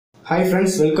Hi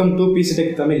friends, welcome to PC Tech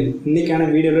Tamil. இன்னைக்கான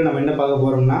வீடியோல நம்ம என்ன பார்க்க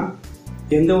போறோம்னா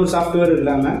எந்த ஒரு சாஃப்ட்வேர்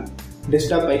இல்லாம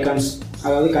டெஸ்க்டாப் ஐகான்ஸ்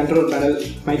அதாவது control panel,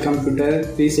 my computer,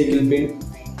 recycle பின்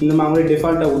இந்த மாதிரி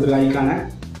டிஃபால்ட்டா கொடுக்குற ஐகானை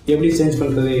எப்படி சேஞ்ச்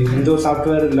பண்றது, எந்த ஒரு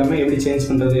சாஃப்ட்வேர் இல்லாம எப்படி சேஞ்ச்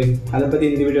பண்றது அதை பத்தி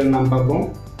இந்த வீடியோல நாம பார்ப்போம்.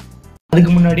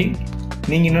 அதுக்கு முன்னாடி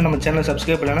நீங்க இன்னும் நம்ம சேனலை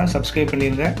சப்ஸ்கிரைப் பண்ணலனா சப்ஸ்கிரைப்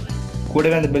பண்ணிருங்க.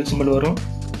 கூடவே அந்த பெல் சிம்பல் வரும்,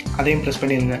 அதையும் பிரஸ்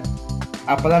பண்ணிருங்க.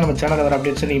 அப்பதான் நம்ம சேனல்ல வர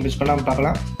அப்டேட்ஸ் நீங்க மிஸ் பண்ணாம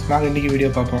பார்க்கலாம். வாங்க இன்னைக்கு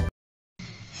வீடியோ பார்ப்போம்.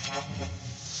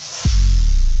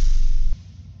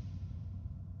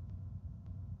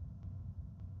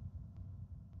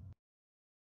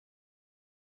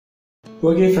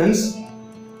 ஓகே ஃப்ரெண்ட்ஸ்,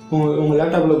 உங்கள்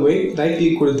லேப்டாப்பில் போய் ரைட்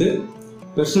கிளிக் கொடுத்து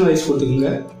பர்சனலைஸ் கொடுத்துக்குங்க.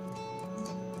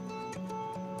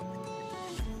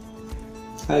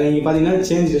 அதில் நீங்கள் பார்த்தீங்கன்னா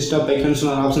சேஞ்ச் டெஸ்க்டாப்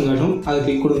ஐகான்ஸ்னு ஒரு ஆப்ஷன் காட்டும், அதை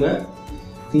கிளிக் கொடுங்க.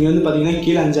 இங்கே வந்து பார்த்தீங்கன்னா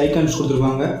கீழே 5 ஐகான்ஸ்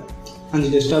கொடுத்துருப்பாங்க,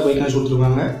 5 டெஸ்க்டாப் ஐகான்ஸ்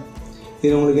கொடுத்துருப்பாங்க.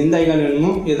 இதில் உங்களுக்கு எந்த ஐகான்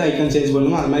வேணுமோ, எதை ஐகான் சேஞ்ச்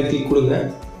பண்ணணுமோ அது மாதிரி கிளிக் கொடுங்க.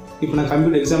 இப்போ நான்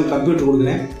கம்ப்யூட்டர்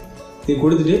கொடுக்குறேன். இது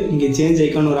கொடுத்துட்டு இங்கே சேஞ்ச்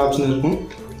ஐகான் ஒரு ஆப்ஷன் இருக்கும்,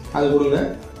 அதை கொடுங்க.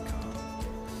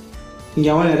 இங்கே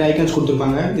அவன் நிறைய ஐக்கான்ஸ்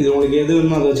கொடுத்துருப்பாங்க. இது உங்களுக்கு எது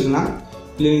வேணுமோ அதை வச்சுக்கலாம்.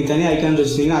 இல்லை நீங்கள் தனியாக ஐக்கான்ஸ்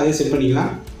வச்சுட்டிங்கன்னா அதே செட் பண்ணிக்கலாம்.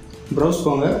 ப்ரௌஸ்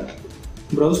போங்க.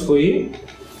 ப்ரௌஸ் போய்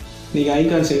நீங்கள்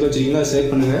ஐக்கான்ஸ் எங்கே வச்சுருக்கீங்களோ அதை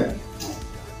செலக்ட் பண்ணுங்கள்.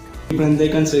 இப்போ இந்த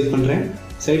ஐக்கான் செலக்ட் பண்ணுறேன்.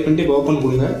 செலக்ட் பண்ணிட்டு இப்போ ஓப்பன்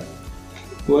கொடுங்க.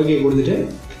 ஓகே கொடுத்துட்டு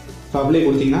இப்போ அப்ளை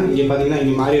கொடுத்தீங்கன்னா இங்கே பார்த்தீங்கன்னா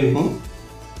இங்கே மாறி இருக்கும்.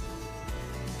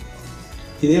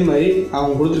 இதே மாதிரி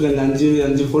அவங்க கொடுத்துருக்க இந்த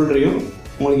 5 ஃபோல்டரையும்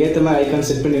உங்களுக்கு ஏற்ற மாதிரி ஐக்கான்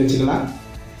செட் பண்ணி வச்சுக்கலாம்.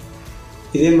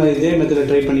 இதே மெத்தடில்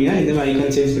ட்ரை பண்ணிங்கன்னா இதே மாதிரி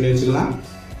ஐக்கான் சேஞ்ச் பண்ணி வச்சுக்கலாம்.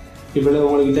 இப்போ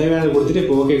உங்களுக்கு தேவையானது கொடுத்துட்டு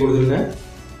இப்போ ஓகே கொடுத்துருங்க.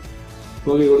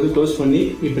 ஓகே கொடுத்து க்ளோஸ் பண்ணி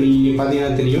இப்போ நீங்கள்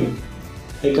பார்த்தீங்கன்னா தெரியும்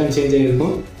ஐக்கான் சேஞ்ச்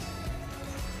ஆகிருக்கும்.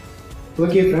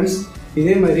 ஓகே ஃப்ரெண்ட்ஸ்,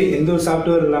 இதே மாதிரி எந்த ஒரு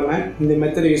சாஃப்ட்வேர் இல்லாமல் இந்த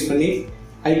மெத்தடை யூஸ் பண்ணி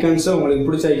ஐக்கான்ஸை உங்களுக்கு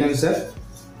பிடிச்ச ஐக்கான்ஸை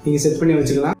நீங்கள் செட் பண்ணி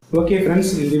வச்சுக்கலாம். ஓகே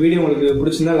ஃப்ரெண்ட்ஸ், இந்த வீடியோ உங்களுக்கு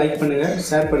பிடிச்சிருந்தா லைக் பண்ணுங்கள்,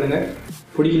 ஷேர் பண்ணுங்கள்,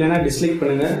 பிடிக்கலன்னா டிஸ்லைக்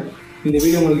பண்ணுங்கள். இந்த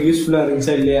வீடியோ உங்களுக்கு யூஸ்ஃபுல்லாக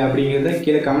இருந்துச்சா இல்லையா அப்படிங்கிறத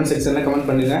கீழே கமெண்ட் செக்ஷனில் கமெண்ட்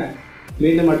பண்ணுங்கள்.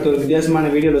 மீண்டும் அடுத்த ஒரு வித்தியாசமான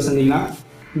வீடியோவில் சந்திக்கலாம்.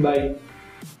 பாய்.